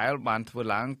អ៊ីស្រាអែលបានធ្វើ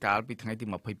ឡើងកាលពីថ្ងៃទី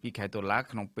22ខែតុលា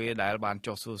ក្នុងពេលដែលបាន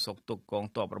ចុះសួរសុខទុក្ខកង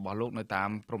ទ័ពរបស់លោកនៅតាម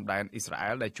ព្រំដែនអ៊ីស្រាអែ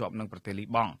លដែលជាប់នឹងប្រទេសលី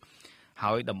បង់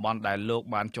ហើយតំបន់ដែលលោក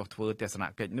បានចុះធ្វើទស្សន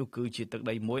កិច្ចនោះគឺជាទឹក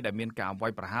ដីមួយដែលមានការវា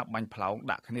យប្រហារបាញ់ផ្លោង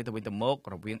ដាក់គ្នាទៅវិញទៅមក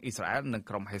រវាងអ៊ីស្រាអែលនិង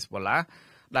ក្រុម Hezbollah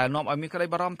ដែលនាំឲ្យមានក្តី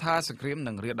បារម្ភថាសង្គ្រាម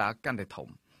នឹងរាលដាលកាន់តែធំ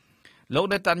លោក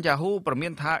Netanyahu ប្រមា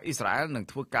នថាអ៊ីស្រាអែលនឹង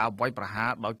ធ្វើការវាយប្រហារ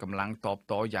ដោយកម្លាំងតប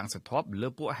តយ៉ាងសន្ធាប់លើ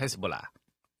ពួក Hezbollah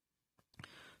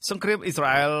សង្គ្រាមអ៊ីស្រា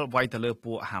អែលវាយទៅលើ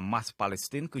ពួកហាម៉ាស់ប៉ាឡេ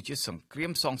ស្ទីនគឺជាសង្គ្រា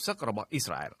មសងសឹករបស់អ៊ី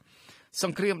ស្រាអែលស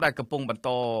ង្គ្រាមដែលកំពុងបន្ត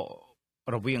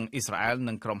រវាងអ៊ីស្រាអែល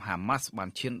និងក្រុមហាម៉ាស់បាន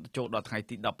ឈានចូលដល់ថ្ងៃ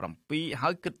ទី17ហើ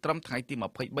យគិតត្រឹមថ្ងៃទី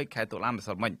23ខែតុលាម្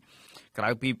សិលមិញក្រៅ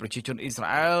ពីប្រជាជនអ៊ីស្រា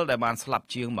អែលដែលបានស្លាប់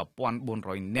ជាង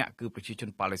1400នាក់គឺប្រជាជន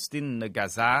ប៉ាឡេស្ទីននៅហ្គា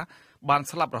ហ្សាបាន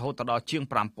ស្លាប់រហូតដល់ជាង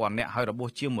5000នាក់ហើយរបួស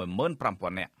ជាង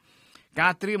15000នាក់កា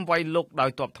រត្រៀមវាយលុកដោយ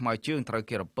ទ័ពថ្មើរជើងត្រូវ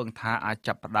គេរំពឹងថាអាច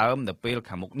ចាប់ផ្ដើមនៅពេល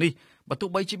ខាងមុខនេះបើទោះ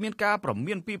បីជាមានការប្រ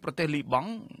មានពីប្រទេសលីបង់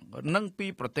និងពី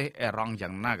ប្រទេសអេរ៉ង់យ៉ា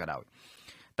ងណាក៏ដោយ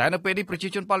តែនៅពេលនេះប្រជា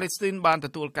ជនប៉ាឡេស្ទីនបានទ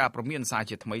ទួលការប្រមានសារ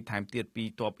ជាថ្មីថែមទៀតពី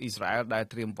ទ័ពអ៊ីស្រាអែលដែល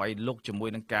ត្រៀមវាយលុកជាមួយ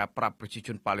នឹងការប្រាប់ប្រជាជ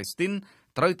នប៉ាឡេស្ទីន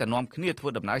ត្រូវតែនាំគ្នាធ្វើ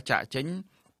ដំណើរចាកចេញ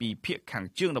ពីភាគខាង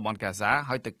ជើងតំបន់ហ្គាហ្សា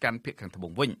ហើយទៅកាន់ភាគខាងត្បូ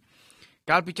ងវិញ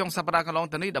កាលពីចុងសប្តាហ៍កន្លង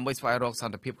ទៅនេះដើម្បីស្វែងរកស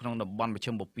ន្តិភាពក្នុងតំបន់មជ្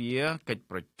ឈិមបូព៌ាកិច្ច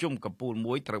ប្រជុំកំពូល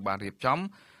មួយត្រូវបានរៀបចំ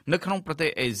នៅក្នុងប្រទេស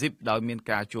អេស៊ីបដោយមាន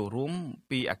ការចូលរួម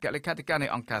ពីអគ្គលេខាធិការនៃ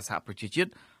អង្គការសហប្រជាជាតិ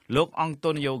លោកអង់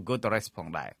តូនីយ៉ូ ហ្គូតេរ៉េសផង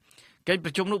ដែរកិច្ចប្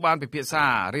រជុំនោះបានពិភាក្សា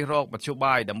រិះរកមធ្យោ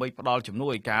បាយដើម្បីផ្ដល់ជំនួ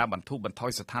យការបន្ធូរបន្ថ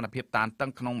យស្ថានភាពតានតឹ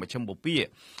ងក្នុងមជ្ឈិមបូព៌ា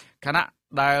ខណៈ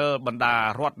ដែលបណ្ដា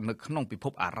រដ្ឋនៅក្នុងពិភ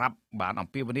ពអារ៉ាប់បានអំ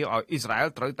ពាវនាវឲ្យអ៊ីស្រាអែល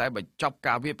ត្រូវតែបញ្ចប់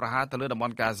ការវាយប្រហារទៅលើតំប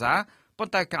ន់ហ្គាហ្សាប៉ុ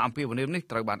ន្តែការអំពាវនាវនេះ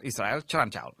ត្រូវបានអ៊ីស្រាអែលច្រាន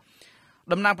ចោល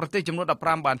តំណាងប្រទេសចំនួន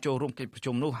15បានចូលរួមកិច្ចប្រ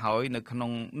ជុំនោះហើយនៅក្នុ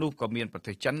ងនោះក៏មានប្រ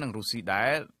ទេសចិននិងរុស្ស៊ីដែ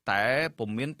រតែពុំ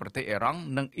មានប្រទេសអេរ៉ង់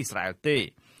និងអ៊ីស្រាអែលទេ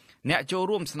អ្នកចូល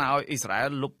រួមស្នើឲ្យអ៊ីស្រាអែ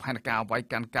លលុបផែនការវាយ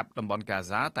កាន់កាប់តំបន់ហ្គាហ្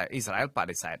សាតែអ៊ីស្រាអែលប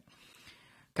ដិសេធ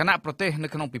គណៈប្រទេសនៅ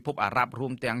ក្នុងពិភពអារ៉ាប់រួ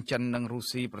មទាំងចិននិងរុស្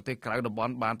ស៊ីប្រទេសក្រៅតំប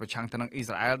ន់បានប្រឆាំងទៅនឹងអ៊ី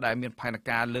ស្រាអែលដែលមានផែន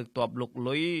ការលើកទ័ពលុក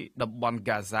លុយតំបន់ហ្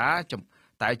គាហ្សា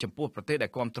តែចំពោះប្រទេសដែ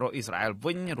លគ្រប់គ្រងអ៊ីស្រាអែល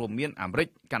វិញរួមមានអាមេរិក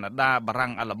កាណាដាបារាំ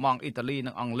ងអាល្លឺម៉ង់អ៊ីតាលី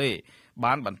និងអង់គ្លេស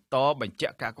បានបន្តបញ្ជា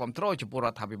ក់ការគ្រប់គ្រងចំពោះរ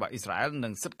ដ្ឋាភិបាលអ៊ីស្រាអែលនិ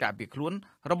ងសិទ្ធិការពារខ្លួន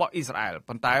របស់អ៊ីស្រាអែល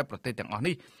ប៉ុន្តែប្រទេសទាំងអស់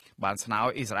នេះបានស្នើឲ្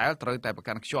យអ៊ីស្រាអែលត្រូវតែប្រ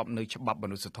កាន់ខ្ជាប់នូវច្បាប់ម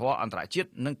នុស្សធម៌អន្តរជាតិ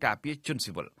និងការពារជន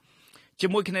ស៊ីវិលជា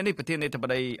មួយគ្នានេះប្រធានាធិប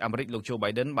តីអាមេរិកលោកជូបៃ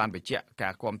ដិនបានបញ្ជាក់កា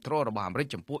រគ្រប់គ្រងរបស់អាមេរិក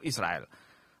ចំពោះអ៊ីស្រាអែល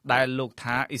ដែលលោក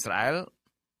ថាអ៊ីស្រាអែល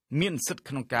មានសិទ្ធិ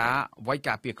ក្នុងការវាយ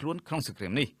ការពារខ្លួនក្នុងសង្គ្រា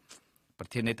មនេះប្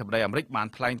រធានាធិបតីអាមេរិកបាន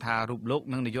ថ្លែងថារូបលោក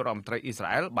និងនាយករដ្ឋមន្ត្រីអ៊ីស្រា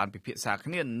អែលបានពិភាក្សា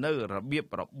គ្នានៅរបៀ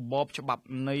បរបបច្បាប់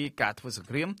នៃការធ្វើសង្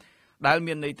គ្រាមដែល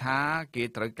មានន័យថាគេ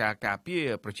ត្រូវការពារ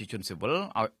ប្រជាជនស៊ីវិលឲ្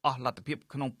យអស់លទ្ធភាព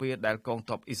ក្នុងពេលដែលកង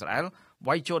ទ័ពអ៊ីស្រាអែល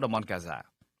វាយចូលតំបន់ហ្គាហ្សា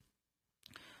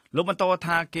លោកបន្ត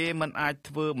ថាគេមិនអាច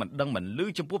ធ្វើមិនដឹងមិនឮ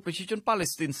ចំពោះប្រជាជនប៉ាឡេ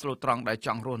ស្ទីនស្លូតត្រង់ដែលច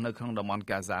ង់រស់នៅក្នុងតំបន់ហ្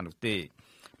គាហ្សានោះទេ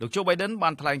លោកជូបៃដិនបា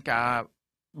នថ្លែង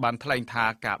ថា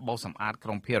ការបោសសម្អាតក្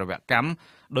រុមភេរវកម្ម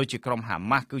ដូចជាក្រុមហា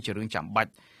ម៉ាស់គឺជារឿងចាំបា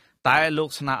ច់តែលោក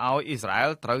ស្នើឲ្យអ៊ីស្រាអែ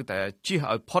លត្រូវតែជៀស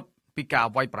ឲ្យផុតពីការ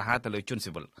វាយប្រហារទៅលើជន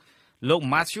ស៊ីវិលលោក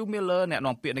Matthew Miller អ្នក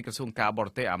នាំពាក្យនៃក្រសួងការបរ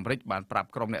ទេសអាមេរិកបានប្រាប់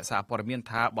ក្រុមអ្នកសារព័ត៌មាន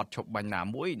ថាបទឈប់បាញ់ណា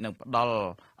មួយនឹងផ្ដល់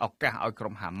ឱកាសឲ្យក្រុ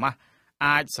មហាម៉ាស់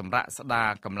អាចសម្រាកស្ដារ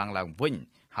កម្លាំងឡើងវិញ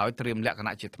ហើយត្រៀមលក្ខ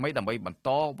ណៈជាថ្មីដើម្បីបន្ត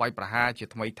វាយប្រហារជា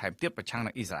ថ្មីថែមទៀតប្រឆាំង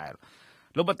នឹងអ៊ីស្រាអែល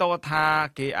លោកបន្តថា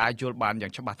គេអាចយល់បានយ៉ា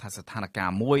ងច្បាស់ថាស្ថានភាព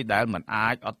មួយដែលមិនអា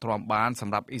ចអត់ទ្រាំបានស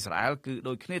ម្រាប់អ៊ីស្រាអែលគឺ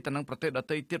ដូចគ្នាទៅនឹងប្រទេសដ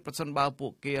ទៃទៀតប្រសិនបើពួ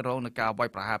កគេរងនឹងការវាយ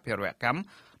ប្រហារភេរវកម្ម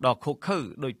ដ៏ឃោរឃៅ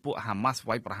ដោយពួកហាម៉ាស់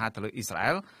វាយប្រហារទៅលើអ៊ីស្រា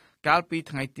អែលកាលពី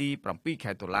ថ្ងៃទី7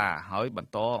ខែតុលាហើយបន្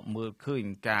តមើលឃើញ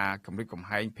ការគំរាមកំ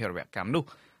ហែងភេរវកម្មនោះ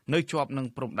នៅជាប់នឹង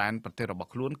ព្រំដែនប្រទេសរបស់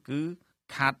ខ្លួនគឺ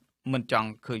ខាត់មិនចង់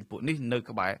ឃើញពួកនេះនៅ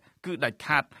ក្បែរគឺដាច់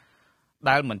ខាត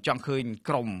ដែលមិនចង់ឃើញ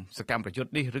ក្រុមសកម្មប្រយុទ្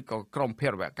ធនេះឬក៏ក្រុមភេ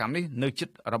រវកម្មនេះនៅជិត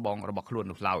របងរបស់ខ្លួន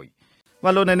នោះឡើយ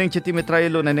បាទលោកអ្នកនាងជាទីមេត្រី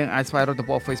លោកអ្នកនាងអាចស្វែងរកទំ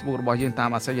ព័រ Facebook របស់យើងតាម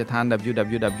អាសយដ្ឋាន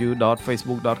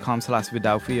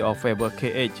www.facebook.com/withoutfearorfavourkh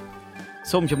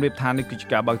សូមជម្រាបថានេះគឺជា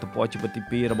ការបើកទំព័រជីវិតទី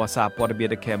2របស់សារព័ត៌មាន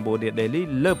The Cambodia Daily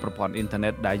លើប្រព័ន្ធអ៊ីនធឺណិ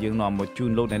តដែលយើងនាំមកជូ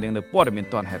នលោកអ្នកនាងនៅព័ត៌មាន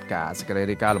ទាន់ហេតុការណ៍សេចក្តី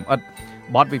រាយការណ៍លម្អិត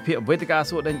បទវិភាគវេទិកា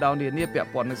សួរដេញដោលនានាពាក់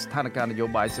ព័ន្ធនឹងស្ថានភាពនយោ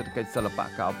បាយសេដ្ឋកិច្ចសិល្បៈ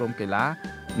ការអប់រំកីឡា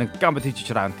និងកម្មវិធីជា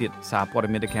ច្រើនទៀតសារព័ត៌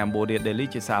មាន The Cambodia Daily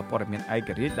ជាសារព័ត៌មានឯក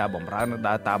រាជ្យដែលបម្រើនៅ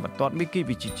ដើរតាមបន្ទាត់មីគី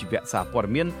វិជ្ជាជីវៈសារព័ត៌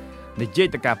មាននិយាយ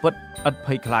ទៅការពិតឥត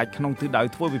ភ័យខ្លាចក្នុងទិសដៅ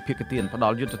ធ្វើវិភាគទានផ្ដា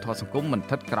ល់យុទ្ធធម៌សង្គមមិន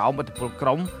ថិតក្រោមឥទ្ធិពលក្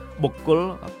រុមបុគ្គល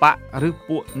បកឬ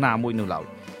ពួកណាមួយនោះឡើយ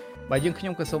បាទយើងខ្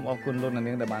ញុំក៏សូមអរគុណលោកអ្នក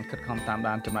នាងដែលបានខិតខំតាម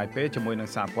ដានចំណាយពេលជាមួយនឹង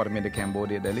សារព័ត៌មាន The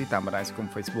Cambodia Daily តាមបណ្ដាញសង្គម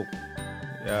Facebook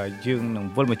យើងនឹង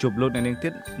វិលមកជួបលោកអ្នកនាងទៀ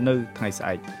តនៅថ្ងៃស្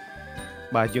អែក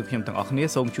បាទយើងខ្ញុំទាំងអស់គ្នា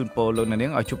សូមជូនពរលោកអ្នកនា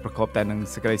ងឲ្យជួបប្រកបតែនឹង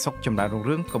សេចក្តីសុខចម្រើនរុង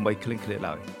រឿងកុំបីឃ្លៀងឃ្លាត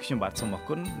ឡើយខ្ញុំបាទសូមអរ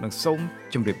គុណនិងសូម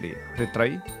ជម្រាបលារាត្រី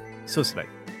សួស្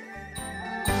តី